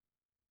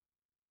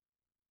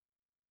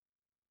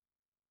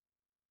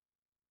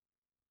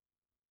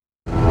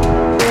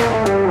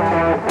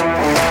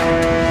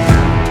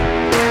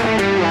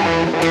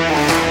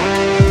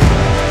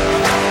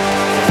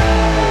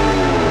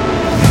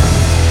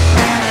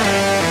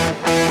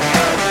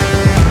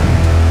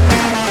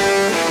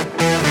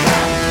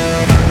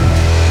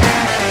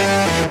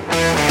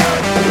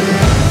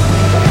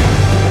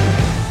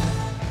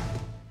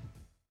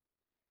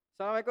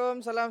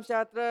salam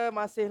sejahtera.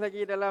 Masih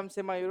lagi dalam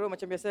Sembang Euro.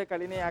 Macam biasa,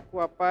 kali ini aku,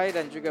 Apai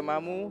dan juga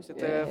Mamu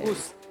serta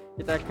host.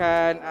 Kita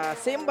akan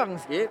sembang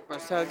sikit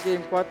pasal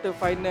game quarter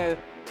final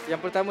yang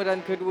pertama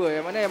dan kedua,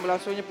 yang mana yang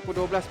berlangsungnya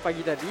pukul 12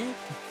 pagi tadi.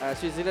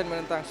 Switzerland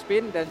menentang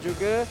Spain, dan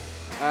juga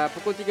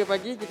pukul 3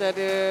 pagi kita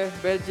ada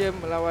Belgium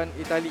melawan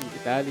Itali.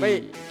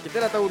 Baik,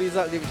 kita dah tahu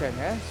result dia macam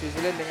mana.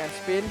 Switzerland dengan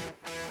Spain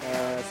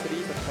seri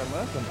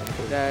sama-sama,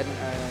 dan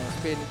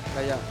Spain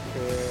layak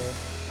ke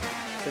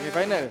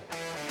semifinal.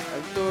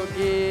 Untuk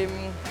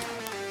game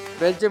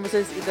Belgium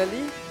versus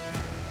Itali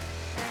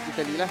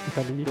lah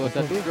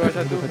 2-1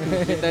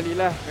 Itali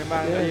lah.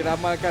 Memang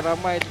diramalkan,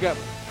 ramai juga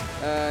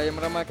yang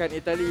meramalkan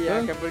Itali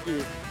yang akan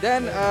pergi.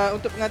 Dan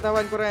untuk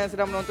pengetahuan korang yang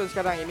sedang menonton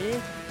sekarang ini,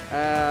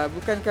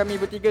 bukan kami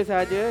bertiga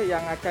sahaja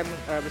yang akan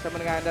bersama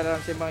dengan anda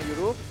dalam Sembang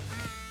Euro.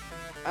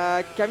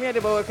 Kami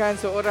ada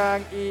bawakan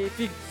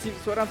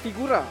seorang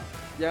figura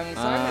yang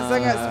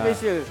sangat-sangat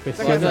special.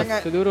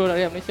 Sangat-sangat seluruh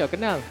rakyat Malaysia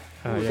kenal.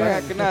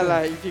 Sangat kenal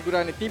lah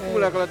figura ni.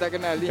 Tipu lah kalau tak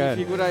kenal. Ini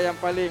figura yang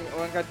paling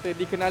orang kata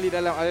dikenali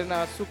dalam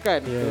arena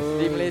sukan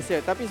di Malaysia.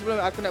 Tapi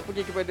sebelum aku nak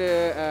pergi kepada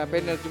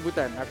panel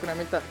jemputan, aku nak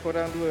minta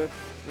korang dua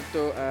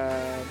untuk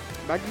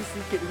bagi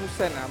sedikit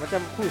rumusan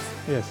macam host.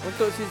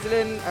 Untuk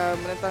Switzerland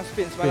menentang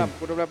Spain semalam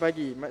pukul 12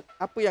 pagi.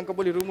 Apa yang kau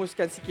boleh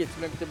rumuskan sikit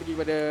sebelum kita pergi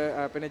pada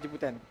panel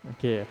jemputan?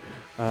 Okey.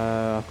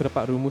 Aku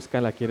dapat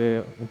rumuskan lah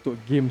kira untuk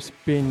game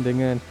Spain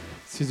dengan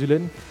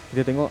Switzerland.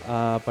 Kita tengok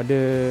pada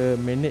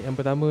minit yang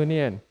pertama ni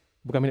kan.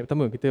 Bukan minit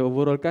pertama, kita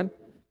overall kan,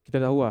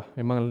 kita tahu lah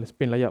memang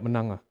Spain layak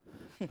menang lah.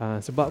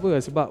 Sebab apa?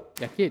 Sebab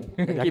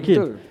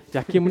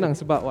yakin menang.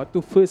 Sebab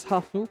waktu first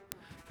half tu,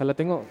 kalau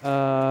tengok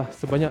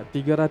sebanyak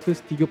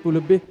 330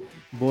 lebih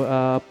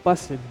pas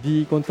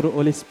dikontrol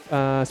oleh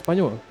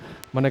Sepanyol.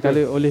 Manakala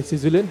oleh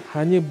Switzerland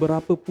hanya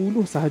berapa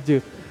puluh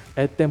sahaja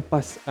attempt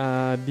pass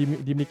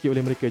dimiliki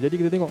oleh mereka.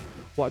 Jadi kita tengok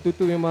waktu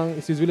tu memang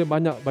Switzerland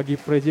banyak bagi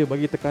pressure,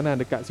 bagi tekanan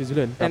dekat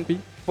Switzerland. Tapi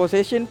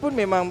possession pun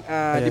memang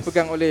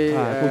dipegang oleh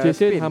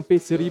possession Spain. Hampir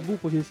 1000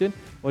 possession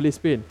oleh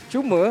Spain.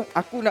 Cuma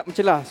aku nak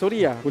mencelah,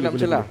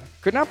 boleh.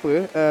 Kenapa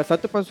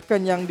satu pasukan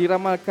yang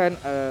diramalkan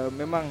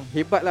memang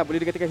hebat lah,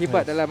 boleh dikatakan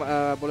hebat dalam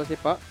bola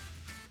sepak,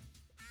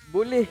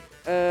 boleh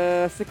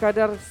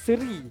sekadar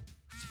seri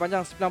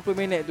sepanjang 90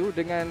 minit tu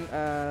dengan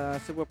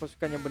sebuah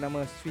pasukan yang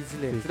bernama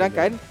Switzerland.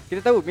 Sedangkan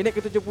kita tahu minit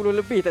ke-70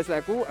 lebih tak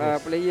silap aku,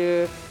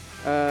 player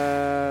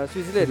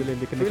Switzerland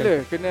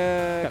kena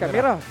kad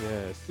merah.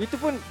 Itu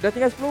pun dah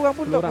tinggal 10 orang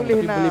pun tak boleh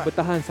nak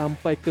bertahan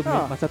sampai ke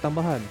masa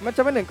tambahan.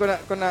 Macam mana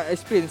kau nak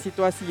explain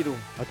situasi tu?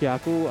 Okey,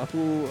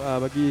 aku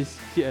bagi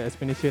sikit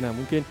explanation lah.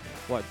 Mungkin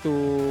waktu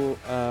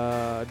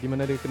di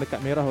mana dia kena kad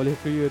merah oleh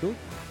player tu,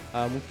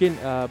 mungkin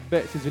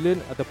back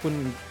Switzerland ataupun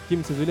tim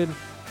Switzerland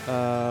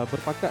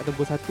berpakat dan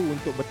bersatu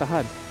untuk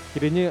bertahan.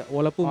 Kiranya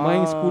walaupun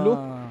main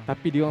 10,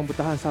 tapi dia orang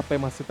bertahan sampai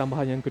masa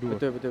tambahan yang kedua.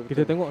 Betul.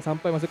 Kita tengok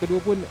sampai masa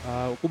kedua pun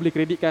aku boleh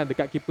kreditkan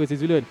dekat keeper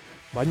Switzerland.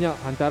 Banyak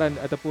hantaran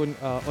ataupun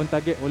on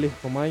target oleh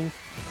pemain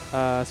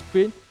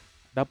Spain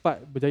dapat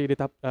berjaya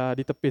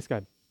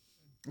ditepiskan.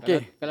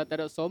 Kalau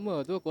tak ada Sommer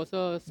tu, aku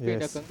rasa Spain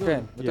dah akan gol.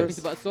 Tapi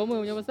sebab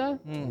Sommer punya pasal,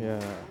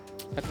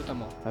 satu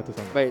sama.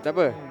 Baik, tak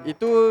apa.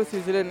 Itu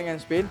Switzerland dengan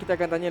Spain. Kita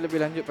akan tanya lebih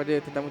lanjut pada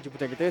tetamu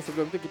jemputan kita.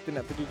 Sebelum tu kita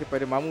nak pergi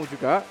kepada Mamu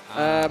juga.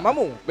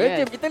 Mamu,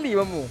 Belgium Itali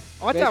Mamu.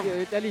 Macam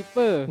Itali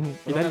apa?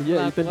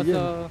 Itali.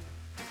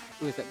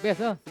 Tak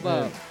best lah.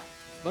 Sebab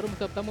baru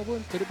masa pertama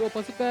pun kedua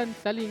pasukan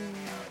saling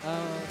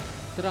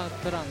serang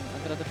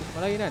antara satu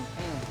sama lain kan.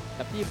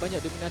 Tapi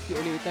banyak dominasi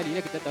oleh Itali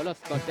lah. Kita tahu lah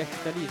sebab test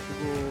Itali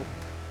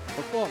sungguh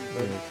perform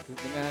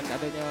dengan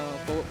adanya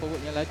forward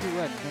yang laju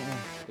kan,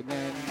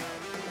 dengan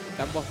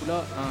tambah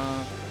pula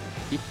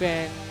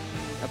defend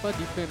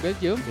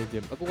Belgium.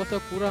 Aku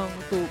rasa kurang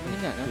untuk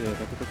mengingat lah.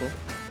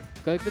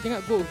 Kalau kita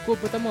tengok gol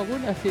pertama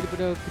pun hasil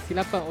daripada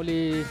kesilapan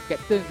oleh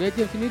kapten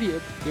Belgium sendiri,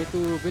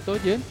 iaitu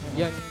Betul-betul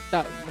yang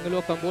tak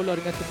mengeluarkan bola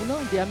dengan sempurna,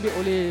 diambil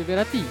oleh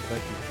Verratti.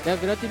 Dan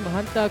Verratti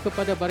menghantar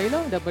kepada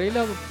Barella, dan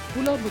Barella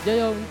pula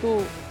berjaya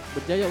untuk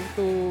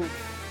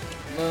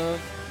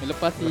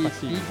melepasi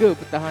 3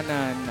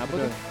 pertahanan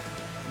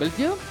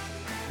Belgium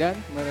dan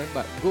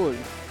merembat gol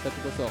 1-0.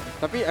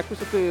 Tapi aku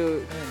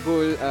suka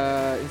gol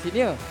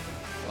Insigne.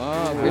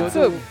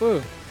 Handsome.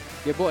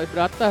 Dia bawa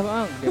beratas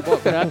bang. Dia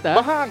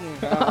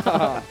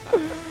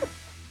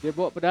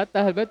bawa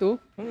beratas lepas tu.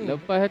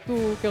 Lepas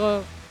tu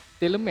kira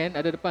Telemann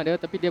ada depan dia,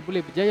 tapi dia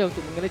boleh berjaya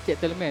untuk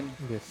mengelecek Telemann.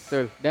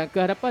 Betul. Dan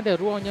ke hadapan dia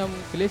ruang yang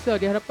selesa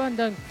di hadapan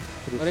dan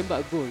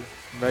merembat gol.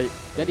 Baik.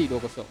 Jadi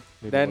 2-0.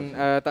 Dan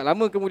tak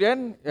lama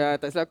kemudian,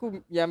 tak silap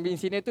aku, yang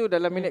Insigne tu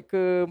dalam minit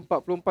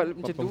ke-44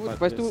 macam tu.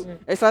 Lepas tu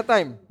extra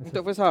time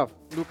untuk first half,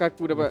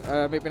 Lukaku dapat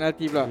ambil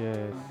penalti pula.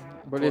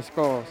 Boleh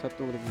skor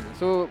satu lagi.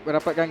 So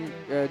mendapatkan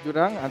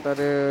jurang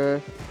antara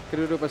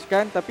kedua-dua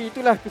pasukan. Tapi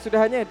itulah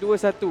kesudahannya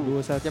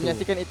 2-1 yang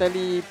menyaksikan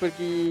Itali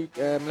pergi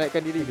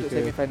melayakkan diri untuk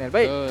semifinal.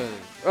 Baik,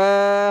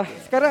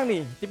 sekarang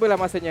ni tibalah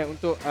masanya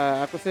untuk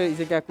aku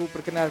izinkan aku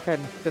perkenalkan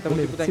tetamu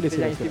jemputan kita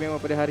yang istimewa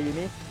pada hari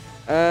ini.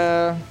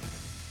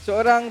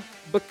 Seorang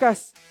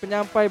bekas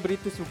penyampai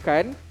berita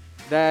sukan,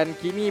 dan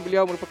kini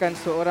beliau merupakan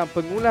seorang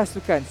pengulas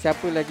sukan.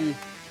 Siapa lagi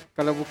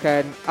kalau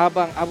bukan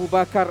Abang Abu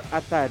Bakar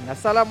Atan.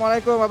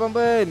 Assalamualaikum Abang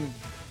Ben.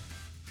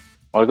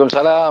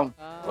 Waalaikumsalam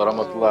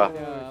warahmatullahi.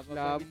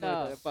 Lama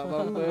tak dapat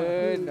Abang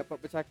Ben, dapat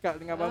bercakap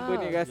dengan Abang Ben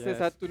ni rasa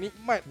satu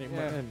nikmat.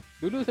 Kan.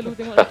 Dulu selalu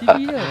tengok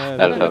TV je.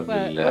 Sekarang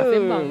dapat Alhamdullah.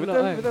 sembang pula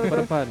Betul, kan. betul, betul.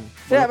 Depan.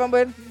 Sihat Abang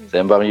Ben?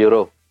 Sembang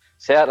Euro.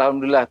 Sehat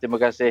alhamdulillah, terima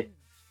kasih.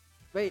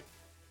 Baik.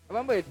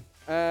 Abang Ben,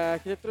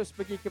 kita terus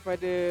pergi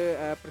kepada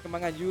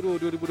perkembangan Euro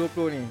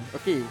 2020 ni.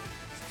 Okey.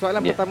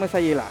 Soalan pertama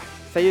saya lah.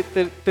 Saya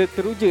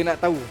teruja nak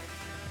tahu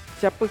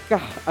siapakah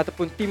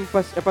ataupun tim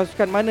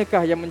pasukan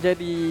manakah yang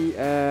menjadi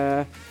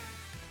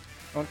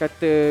orang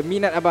kata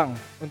minat abang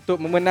untuk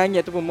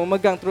memenangi ataupun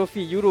memegang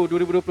trofi Euro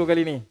 2020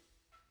 kali ni?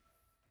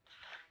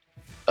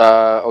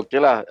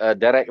 Okeylah,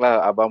 direct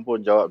lah. Abang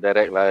pun jawab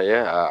direct lah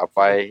ya.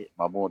 Apai,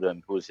 Mamu dan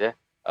Hus ya.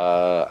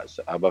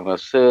 Abang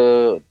rasa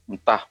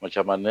entah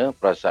macam mana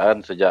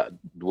perasaan sejak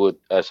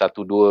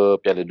 1-2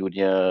 Piala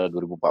Dunia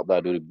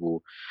 2014,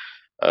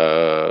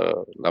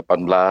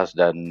 2018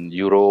 dan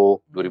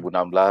Euro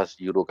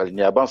 2016, Euro kali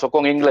ni abang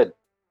sokong England.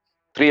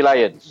 Three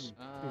Lions.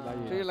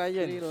 Three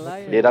Lions.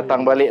 Dia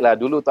datang balik lah.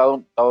 Dulu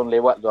tahun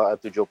lewat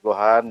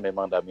 70-an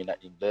memang dah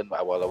minat England,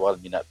 awal-awal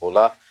minat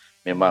bola.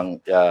 Memang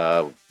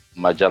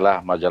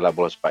majalah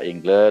bola sepak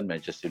England,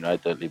 Manchester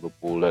United,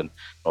 Liverpool dan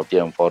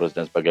Nottingham Forest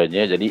dan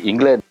sebagainya. Jadi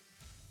England.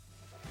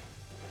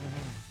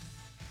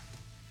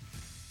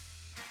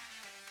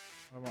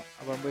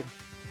 Abang Ben.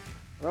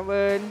 Abang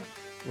Ben.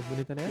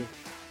 Boleh tanya?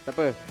 Tak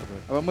apa.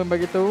 Abang Ben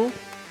bagi tahu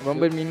Abang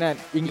Ben minat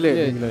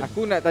England.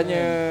 Aku nak tanya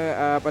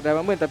pada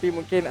Abang Ben tapi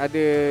mungkin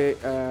ada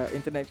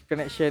internet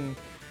connection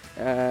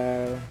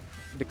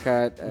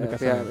dekat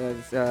pihak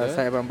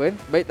saya Abang Ben.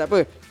 Baik, tak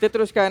apa. Kita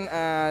teruskan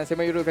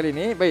Sembang Euro kali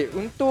ni. Baik,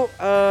 untuk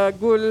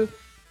gol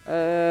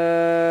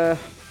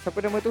siapa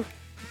nama tu?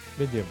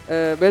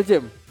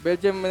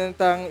 Belgium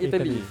menentang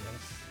Italy.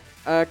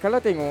 Kalau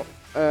tengok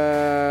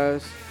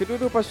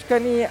kedua-dua pasukan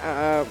ni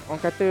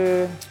orang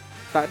kata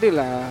tak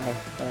adalah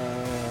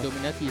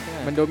Dominasi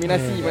sangat.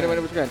 mendominasi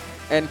mana-mana pasukan.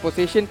 And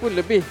possession pun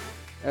lebih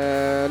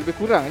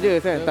kurang je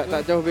kan.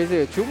 Tak jauh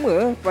beza.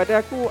 Cuma pada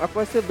aku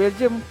rasa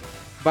Belgium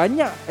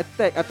banyak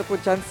attack ataupun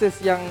chances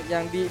yang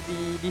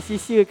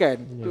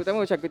disisiakan.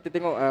 Terutama macam kita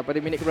tengok pada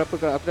minit ke berapa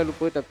kalau aku dah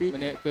lupa tapi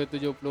Minit ke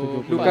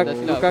 70.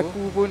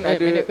 Lukaku pun ada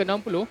minit ke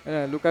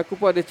 60. Lukaku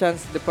pun ada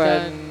chance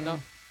depan.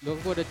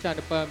 Lukaku ada chance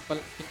depan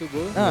pintu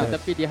gol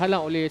tapi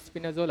dihalang oleh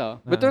Spinazzola.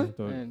 Betul?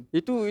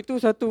 Itu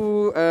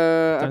satu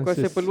aku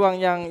rasa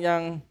peluang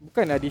yang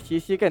bukanlah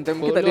disisiakan tapi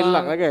mungkin tak ada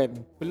luck lah kan.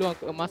 Peluang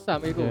keemasan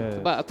itu.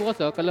 Sebab aku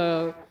rasa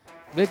kalau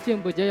Belgium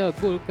berjaya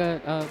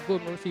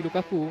gol menerusi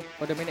Lukaku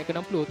pada minit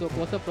ke-60 tu,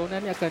 aku rasa perlawanan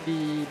ni akan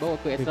dibawa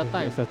ke extra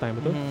time.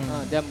 Betul.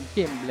 Dan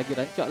mungkin lagi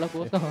rancak lah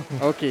aku rasa.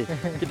 Okey.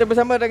 Kita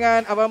bersama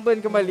dengan Abang Ben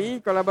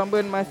kembali. Kalau Abang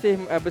Ben masih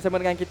bersama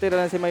dengan kita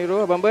dalam Sembang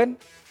Euro, Abang Ben,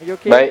 are you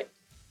okay? Baik.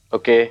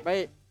 Okey.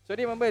 Baik.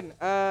 Sorry Abang Ben.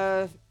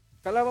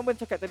 Kalau Abang Ben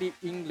cakap tadi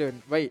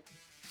England. Baik.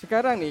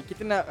 Sekarang ni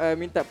kita nak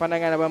minta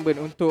pandangan Abang Ben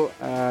untuk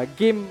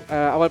game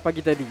awal pagi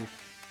tadi.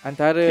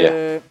 Antara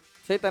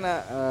saya tak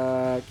nak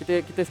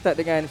kita start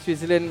dengan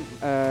Switzerland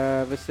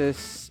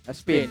versus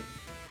Spain.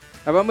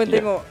 Abang Ben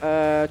tengok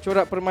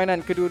corak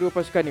permainan kedua-dua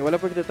pasukan ni.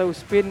 Walaupun kita tahu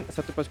Spain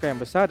satu pasukan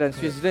yang besar dan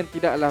Switzerland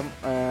tidaklah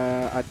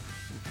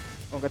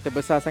orang kata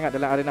besar sangat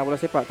dalam arena bola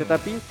sepak,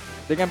 tetapi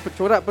dengan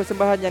corak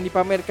persembahan yang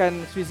dipamerkan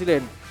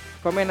Switzerland,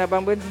 komen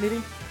Abang Ben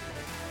sendiri?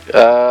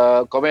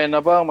 Komen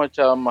abang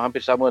macam hampir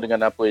sama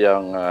dengan apa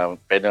yang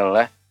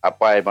panel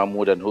Apai,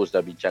 Mamu dan Hus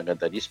dah bincangkan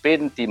tadi.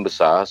 Spain tim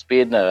besar,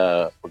 Spain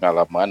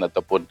pengalaman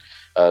ataupun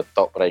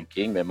top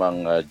ranking,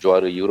 memang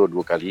juara Euro 2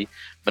 kali.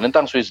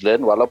 Menentang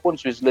Switzerland, walaupun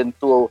Switzerland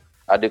tu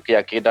ada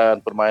keyakinan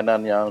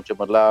permainan yang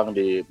cemerlang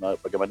di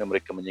bagaimana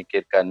mereka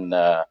menyingkirkan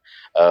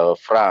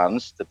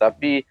France,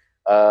 tetapi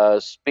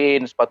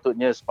Spain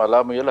sepatutnya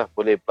semalam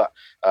boleh pula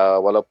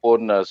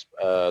walaupun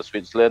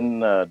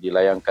Switzerland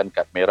dilayangkan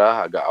kad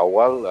merah agak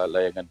awal,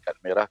 layangan kad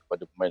merah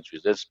kepada pemain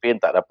Switzerland,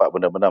 Spain tak dapat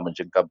benar-benar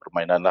mencengkam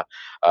permainan lah.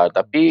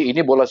 Tapi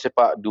ini bola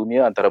sepak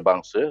dunia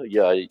antarabangsa,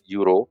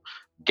 Euro,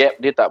 gap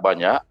dia tak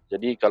banyak.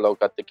 Jadi kalau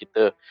kata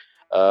kita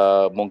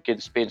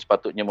mungkin Spain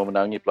sepatutnya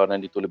memenangi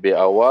perlawanan itu lebih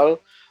awal,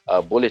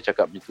 boleh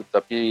cakap begitu,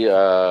 tapi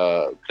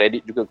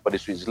kredit juga kepada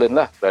Switzerland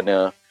lah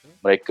kerana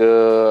mereka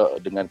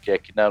dengan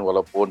keyakinan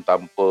walaupun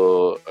tanpa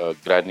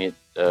granit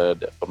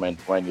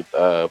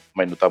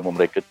pemain utama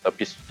mereka,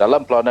 tapi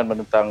dalam perlawanan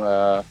menentang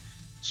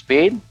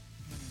Spain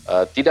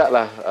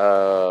tidaklah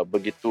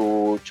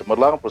begitu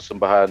cemerlang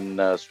persembahan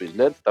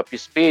Switzerland, tapi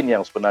Spain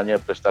yang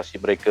sebenarnya prestasi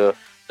mereka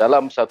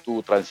dalam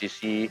satu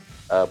transisi,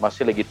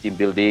 masih lagi team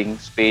building.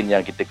 Spain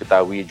yang kita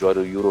ketahui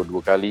juara Euro 2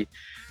 kali,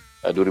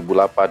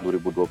 2008,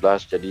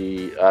 2012.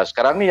 Jadi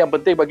sekarang ni yang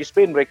penting bagi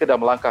Spain, mereka dah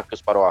melangkah ke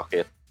separuh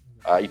akhir.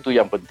 Itu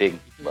yang penting,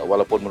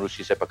 walaupun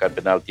menerusi sepakan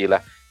penalti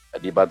lah,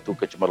 dibantu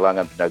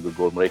kecemerlangan penjaga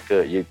gol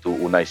mereka iaitu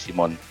Unai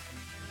Simon.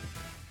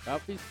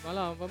 Tapi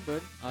semalam Abang Ben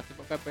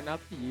sebabkan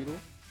penalti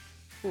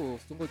tu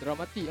sungguh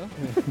dramatik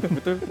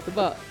Betul.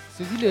 Sebab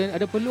Switzerland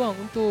ada peluang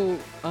untuk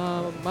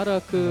marah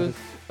ke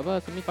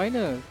semi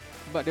final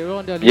sebab dia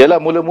orang dah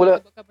Yalah,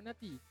 mula-mula sebabkan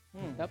penalti.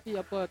 Tapi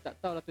apa tak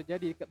tahulah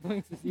terjadi dekat pemain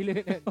New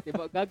Zealand kan.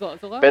 Tembak gagak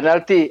seorang.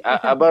 Penalti,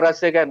 abang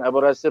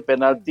rasa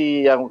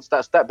penalti yang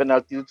start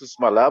penalti itu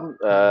semalam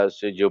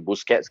Sergio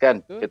Busquets kan,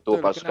 ketua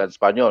Betul, pasukan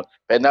Spanyol.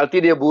 Penalti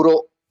dia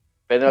buruk.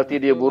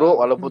 Betul, bang.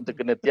 Walaupun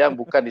terkena tiang,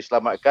 bukan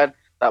diselamatkan,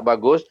 tak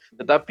bagus.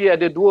 Tetapi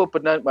ada dua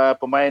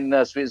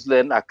pemain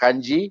Switzerland,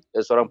 Akanji,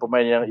 seorang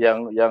pemain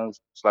yang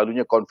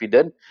selalunya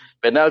confident.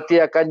 Penalti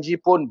Akanji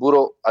pun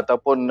buruk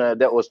ataupun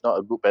that was not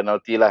a good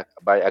penalty lah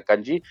by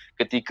Akanji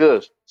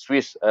ketika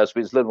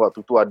Switzerland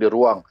waktu tu ada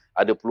ruang,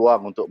 ada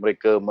peluang untuk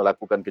mereka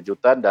melakukan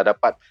kejutan dan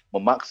dapat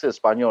memaksa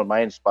Spanyol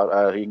main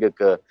hingga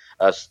ke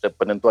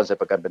penentuan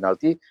sepakan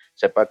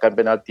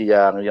penalti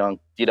yang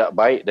tidak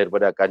baik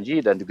daripada Akanji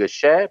dan juga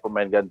share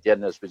pemain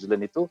gantian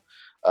Switzerland itu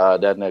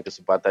dan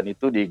kesempatan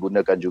itu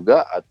digunakan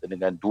juga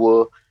dengan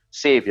dua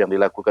save yang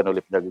dilakukan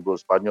oleh penjaga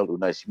gol Spanyol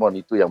Unai Simon,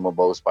 itu yang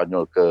membawa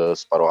Spanyol ke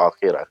separuh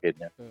akhir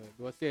akhirnya.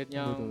 Dua set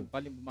yang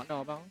paling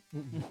bermakna bang.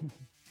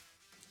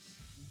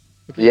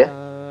 Okay, Ya.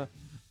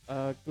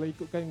 kalau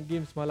ikutkan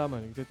game semalam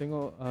kan, kita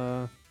tengok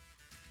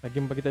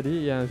game pagi tadi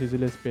yang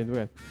Switzerland Spain tu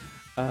kan.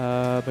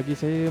 Bagi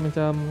saya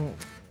macam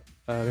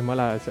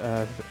memanglah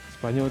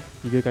Spanyol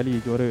 3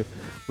 kali juara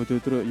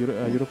betul-betul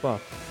Eropah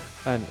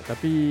kan,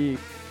 tapi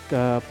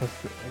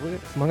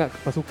semangat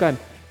pasukan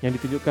yang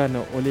ditunjukkan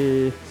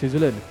oleh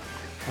Switzerland.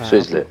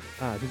 Switzerland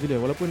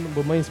walaupun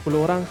bermain 10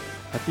 orang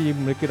tapi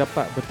mereka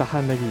dapat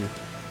bertahan lagi.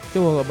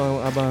 Cuba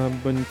abang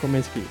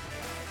komen sikit.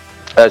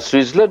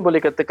 Switzerland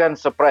boleh katakan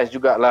surprise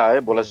jugalah.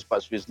 Bola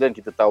sepak Switzerland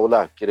kita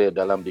tahulah, kira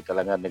dalam di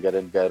kalangan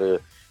negara-negara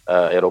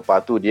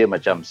Eropah tu dia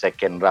macam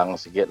second rang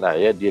sikit lah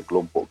ya. Dia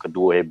kelompok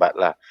kedua hebat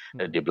lah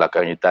di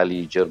belakang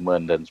Itali,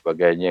 Jerman dan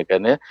sebagainya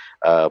kan ya.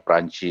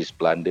 Perancis,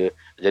 Belanda.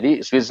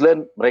 Jadi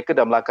Switzerland mereka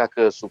dah melangkah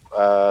ke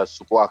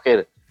suku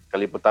akhir.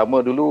 Kali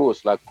pertama dulu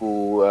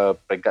selaku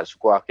peringkat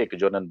suku akhir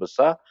kejohanan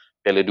besar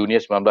Piala Dunia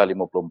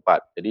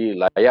 1954. Jadi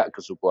layak ke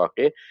suku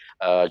akhir.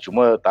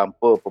 Cuma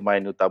tanpa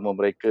pemain utama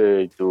mereka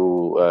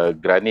itu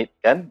Granit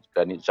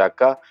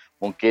Xhaka,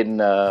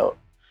 mungkin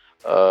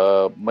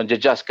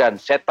menjejaskan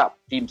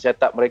tim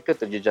setup mereka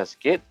terjejas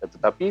sikit,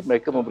 tetapi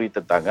mereka memberi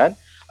tentangan.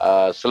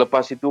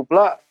 Selepas itu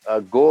pula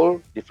goal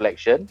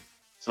deflection,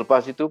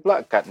 selepas itu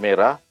pula kad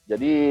merah.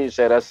 Jadi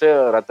saya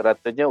rasa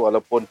rata-ratanya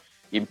walaupun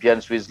impian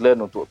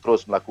Switzerland untuk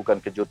terus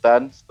melakukan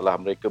kejutan setelah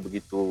mereka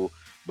begitu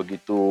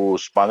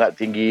semangat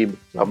tinggi,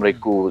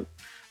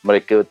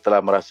 mereka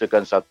telah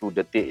merasakan satu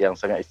detik yang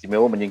sangat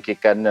istimewa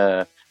menyingkirkan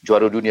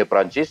juara dunia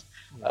Perancis.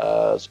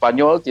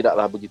 Spanyol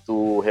tidaklah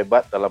begitu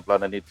hebat dalam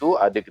peranan itu.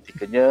 Ada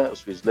ketikanya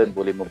Switzerland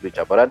boleh memberi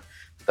cabaran,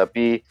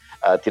 tetapi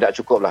tidak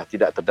cukuplah,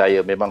 tidak terdaya.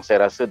 Memang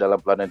saya rasa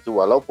dalam peranan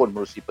itu walaupun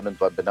menerusi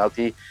penentuan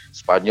penalti,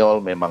 Spanyol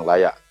memang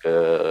layak ke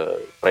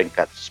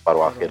peringkat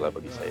separuh akhir lah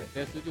bagi saya.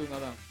 Saya setuju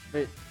dengan abang.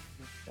 Baik.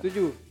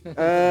 Setuju.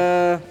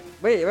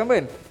 Baik, Abang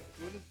Ben.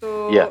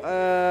 Untuk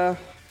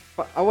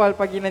awal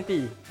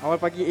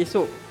pagi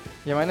esok,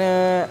 yang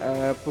mana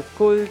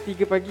pukul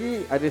 3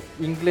 pagi ada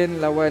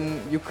England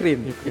lawan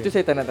Ukraine. Itu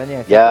saya tak nak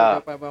tanya.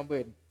 Siapa jawapan Abang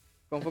Ben?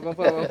 Confirm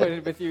Abang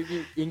Ben mesti pergi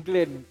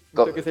England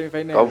untuk ke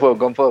semifinal.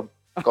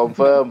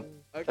 Confirm.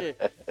 Okey.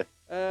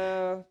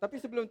 Tapi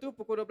sebelum tu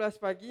pukul 12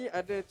 pagi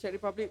ada Czech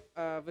Republic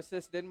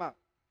versus Denmark.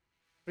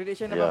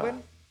 Prediction Abang Ben?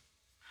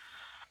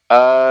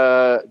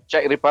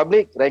 Czech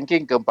Republic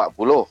ranking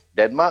ke-40,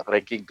 Denmark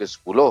ranking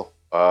ke-10.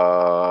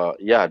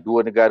 Dua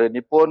negara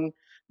ni pun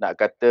nak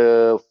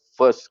kata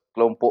first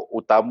kelompok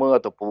utama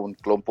ataupun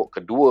kelompok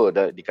kedua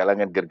di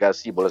kalangan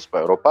gergasi bola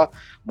sepak Eropah,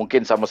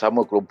 mungkin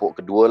sama-sama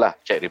kelompok kedua lah.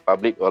 Czech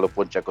Republic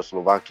walaupun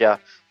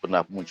Czechoslovakia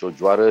pernah muncul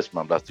juara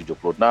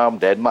 1976,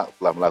 Denmark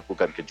telah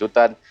melakukan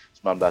kejutan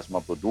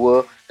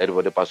 1992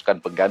 daripada pasukan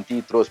pengganti,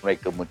 terus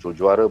mereka muncul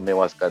juara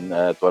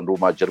menewaskan tuan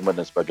rumah Jerman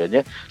dan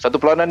sebagainya. Satu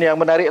peranan yang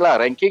menarik lah,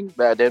 ranking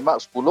Denmark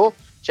 10,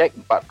 Czech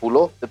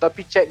 40,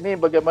 tetapi Czech ni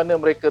bagaimana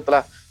mereka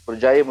telah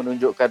berjaya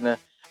menunjukkan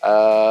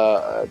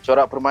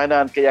corak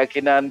permainan,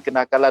 keyakinan,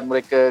 kenakalan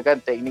mereka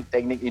kan,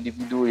 teknik-teknik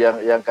individu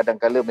yang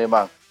kadang-kala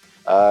memang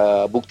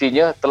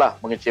buktinya telah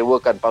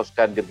mengecewakan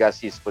pasukan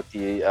gergasi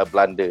seperti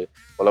Belanda.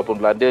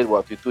 Walaupun Belanda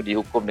waktu itu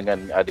dihukum dengan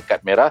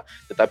kad merah,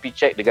 tetapi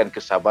Czech dengan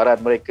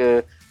kesabaran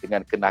mereka,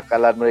 dengan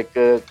kenakalan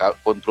mereka,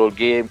 kontrol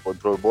game,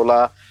 kontrol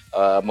bola,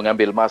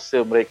 mengambil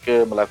masa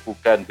mereka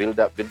melakukan build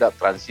up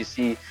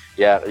transisi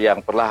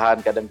yang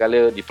perlahan,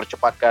 kadang-kala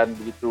dipercepatkan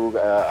begitu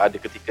ada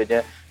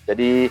ketikanya.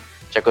 Jadi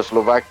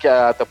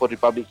Czechoslovakia ataupun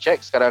Republik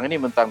Czech sekarang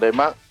ini mentang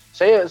Denmark,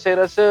 saya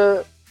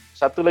rasa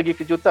satu lagi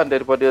kejutan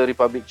daripada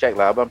Republik Czech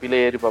lah. Abang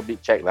pilih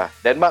Republik Czech lah.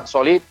 Denmark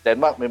solid.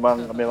 Denmark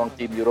memang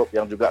tim Europe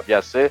yang juga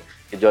biasa.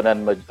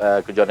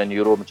 Kejohanan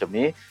Euro macam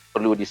ni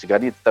perlu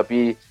disegani,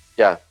 tapi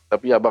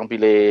abang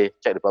pilih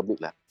Czech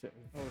Republic lah.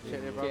 Czech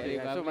Republic.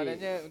 So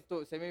maknanya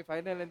untuk semi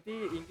final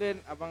nanti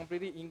abang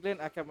predict England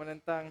akan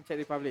menentang Czech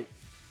Republic.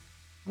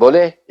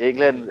 Boleh,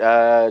 England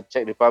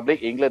Czech Republic,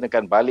 England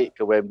akan balik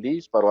ke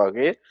Wembley separuh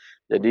akhir.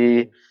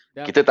 Jadi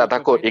Kita tak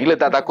takut.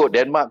 England tak takut.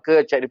 Denmark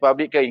ke Czech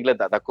Republic ke England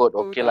tak takut.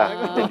 Okeylah,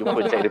 kita jumpa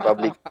Czech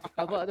Republic.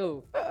 Nampak tu.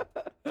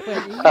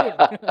 Fan England.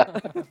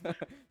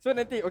 So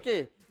nanti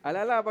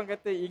ala-ala abang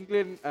kata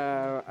England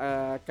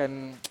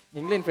akan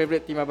England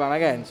favourite team abang lah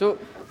kan. So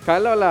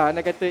kalau lah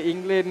anda kata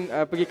England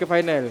pergi ke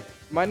final,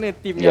 mana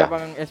team yang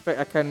abang expect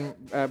akan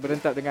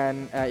berentak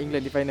dengan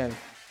England di final?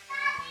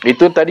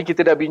 Itu tadi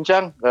kita dah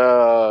bincang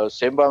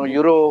sembang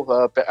Euro,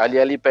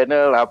 ahli-ahli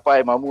panel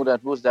Apai, Mamu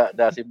dan Hus dah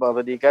sembang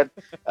tadi kan.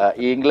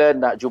 England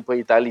nak jumpa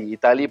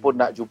Itali pun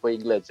nak jumpa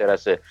England saya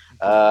rasa.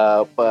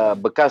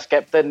 Bekas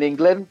kapten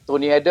England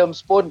Tony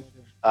Adams pun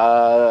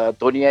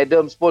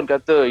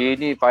kata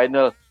ini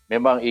final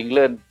memang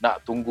England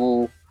nak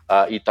tunggu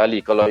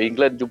Itali. Kalau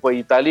England jumpa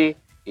Itali,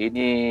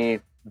 ini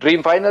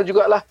dream final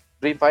jugalah.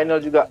 Dream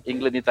final juga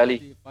England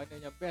Itali. Final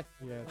yang best.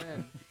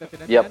 Kan?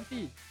 Kita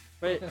nanti.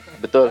 Baik.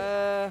 Betul.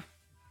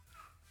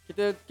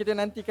 Kita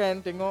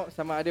nantikan tengok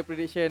sama ada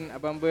prediction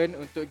Abang Ben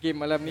untuk game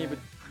malam ni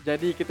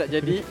jadi ke tak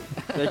jadi.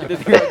 Dan kita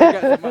tengok juga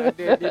sama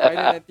ada di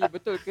final nanti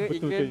betul ke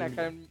England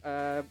akan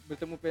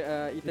bertemu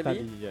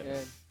Itali.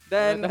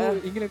 Dan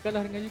England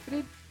kalah dengan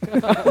Ukraine.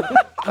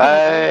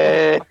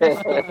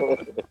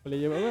 Boleh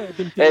jawab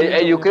apa?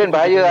 Ukraine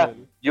bahaya.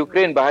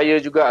 Ukraine bahaya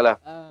jugalah.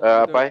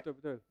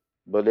 Betul.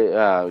 Boleh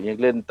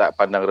England tak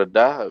pandang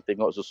rendah,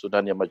 tengok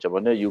susunan yang macam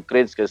mana.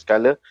 Ukraine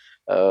sekali-sekala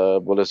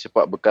bola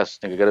sepak bekas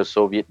negara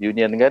Soviet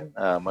Union kan,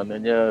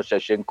 maknanya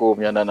Shevchenko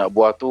punya anak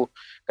buah tu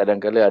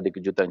kadang-kadang ada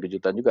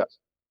kejutan-kejutan juga.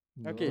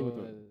 Okey.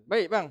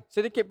 Baik bang,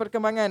 sedikit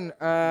perkembangan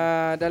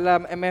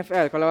dalam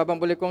MFL kalau abang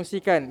boleh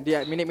kongsikan di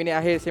minit-minit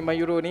akhir Sembang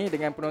Euro ni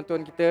dengan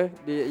penonton kita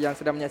yang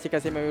sedang menyaksikan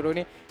Sembang Euro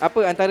ni, apa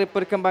antara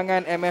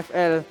perkembangan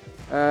MFL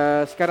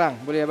sekarang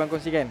boleh abang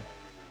kongsikan?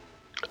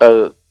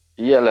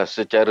 Iyalah,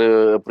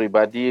 secara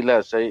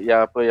peribadilah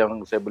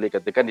yang saya boleh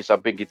katakan, di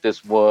samping kita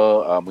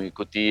semua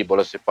mengikuti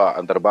bola sepak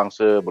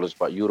antarabangsa, bola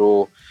sepak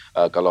Euro,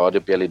 kalau ada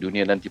Piala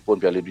Dunia nanti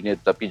pun Piala Dunia,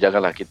 tetapi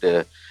janganlah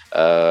kita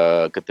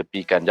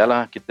ketepikan.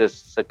 Janganlah kita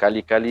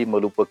sekali-kali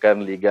melupakan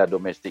liga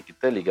domestik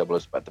kita, liga bola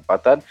sepak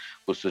tempatan,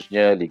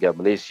 khususnya Liga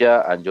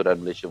Malaysia,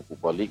 anjuran Malaysian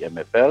Football League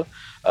MFL.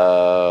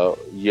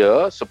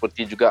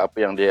 Seperti juga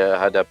apa yang dia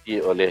hadapi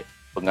oleh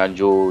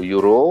penganjur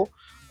Euro.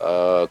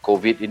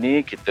 COVID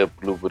ini kita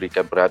perlu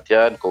berikan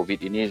perhatian.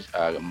 COVID ini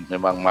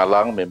memang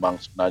malang,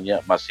 memang sebenarnya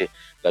masih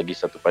lagi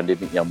satu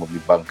pandemik yang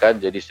membimbangkan.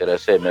 Jadi saya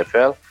rasa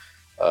MFL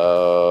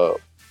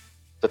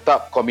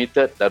tetap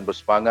committed dan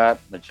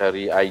bersemangat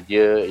mencari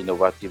idea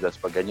inovatif dan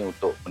sebagainya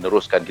untuk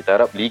meneruskan. Kita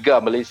harap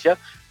Liga Malaysia,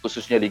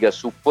 khususnya Liga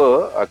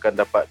Super, akan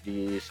dapat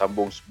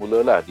disambung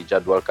semula lah,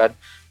 dijadualkan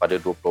pada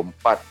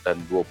 24 dan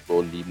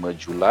 25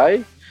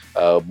 Julai.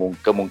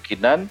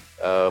 Kemungkinan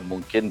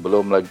mungkin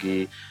belum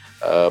lagi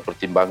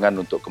pertimbangan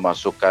untuk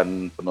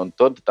kemasukan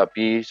penonton,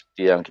 tetapi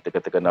seperti yang kita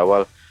katakan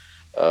awal,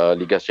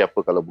 liga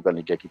siapa kalau bukan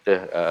liga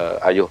kita.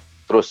 Ayuh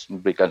terus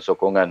memberikan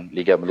sokongan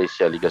Liga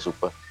Malaysia, Liga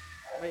Super.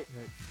 Baik.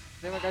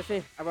 Terima kasih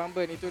Abang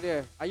Ben, itu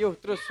dia. Ayuh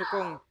terus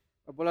sokong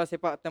bola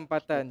sepak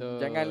tempatan. Betul.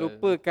 Jangan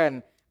lupakan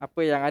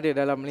apa yang ada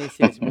dalam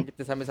Malaysia sebelum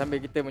kita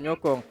sambil-sambil kita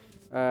menyokong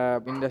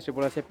industri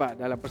bola sepak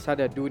dalam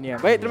persada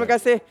dunia. Baik, terima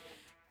kasih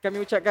kami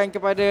ucapkan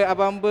kepada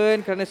Abang Ben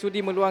kerana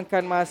sudi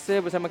meluangkan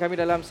masa bersama kami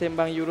dalam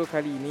Sembang Euro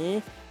kali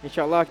ini.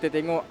 InsyaAllah kita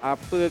tengok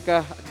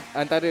apakah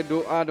antara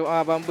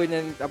doa-doa Abang Ben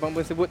yang Abang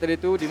Ben sebut tadi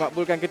tu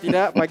dimakbulkan ke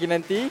tidak pagi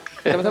nanti.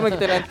 Sama-sama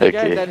kita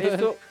nantikan. Dan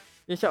esok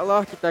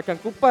InsyaAllah kita akan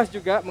kupas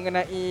juga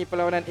mengenai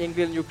perlawanan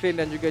England, Ukraine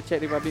dan juga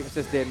Czech Republic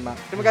versus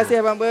Denmark. Terima kasih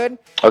Abang Ben.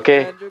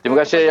 Okey,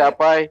 terima kasih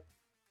Apai,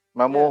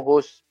 Mamu,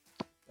 host.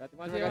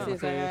 Terima kasih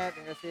sangat.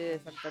 Terima kasih,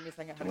 kami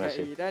sangat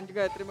hargai. Dan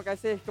juga terima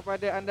kasih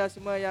kepada anda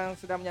semua yang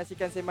sedang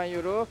menyaksikan Sembang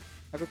Euro.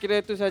 Aku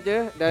kira itu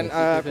saja. Dan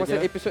aku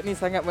rasa episod ni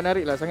sangat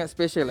menarik lah, sangat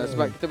special lah.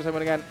 Sebab kita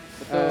bersama dengan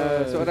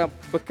seorang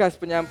bekas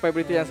penyampai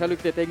berita yang selalu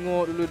kita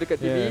tengok dulu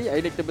dekat TV. Hari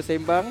ini kita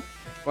bersembang,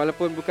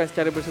 walaupun bukan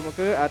secara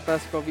bersemuka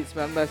atas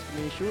COVID-19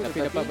 punya isu, tapi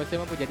dapat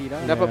bersembang pun jadi dah.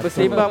 Dapat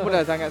bersembang pun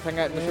dah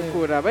sangat-sangat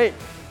bersyukur dah. Baik.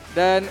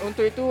 Dan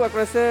untuk itu aku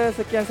rasa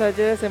sekian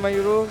saja Sembang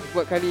Euro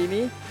buat kali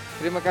ini.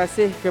 Terima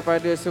kasih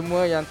kepada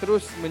semua yang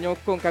terus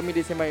menyokong kami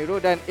di Sembang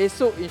Euro, dan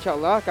esok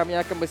insyaAllah kami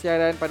akan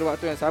bersiaran pada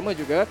waktu yang sama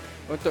juga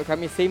untuk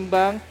kami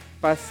sembang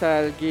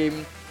pasal game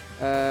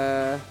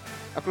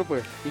aku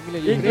lupa,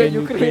 England,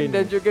 Ukraine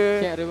dan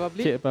juga Czech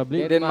Republic,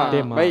 Denmark.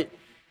 Baik.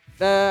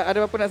 Ada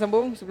apa nak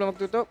sambung sebelum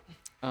aku tutup?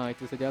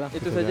 Itu sajalah.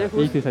 Itu saja.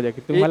 Itu saja.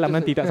 Kita malam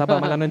nanti, tak sabar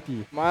malam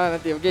nanti. Malam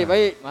nanti. Okey,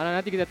 baik. Malam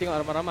nanti kita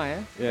tengok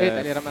ramai-ramai Yes. tak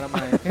boleh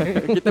ramai-ramai.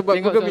 Kita buat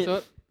Google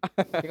Meet.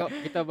 Tengok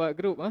kita buat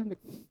grup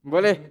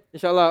Boleh,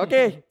 insyaAllah.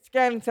 Okey,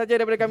 sekian saja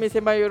daripada kami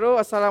Sembang Euro.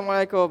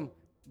 Assalamualaikum.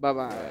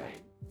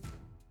 Bye-bye.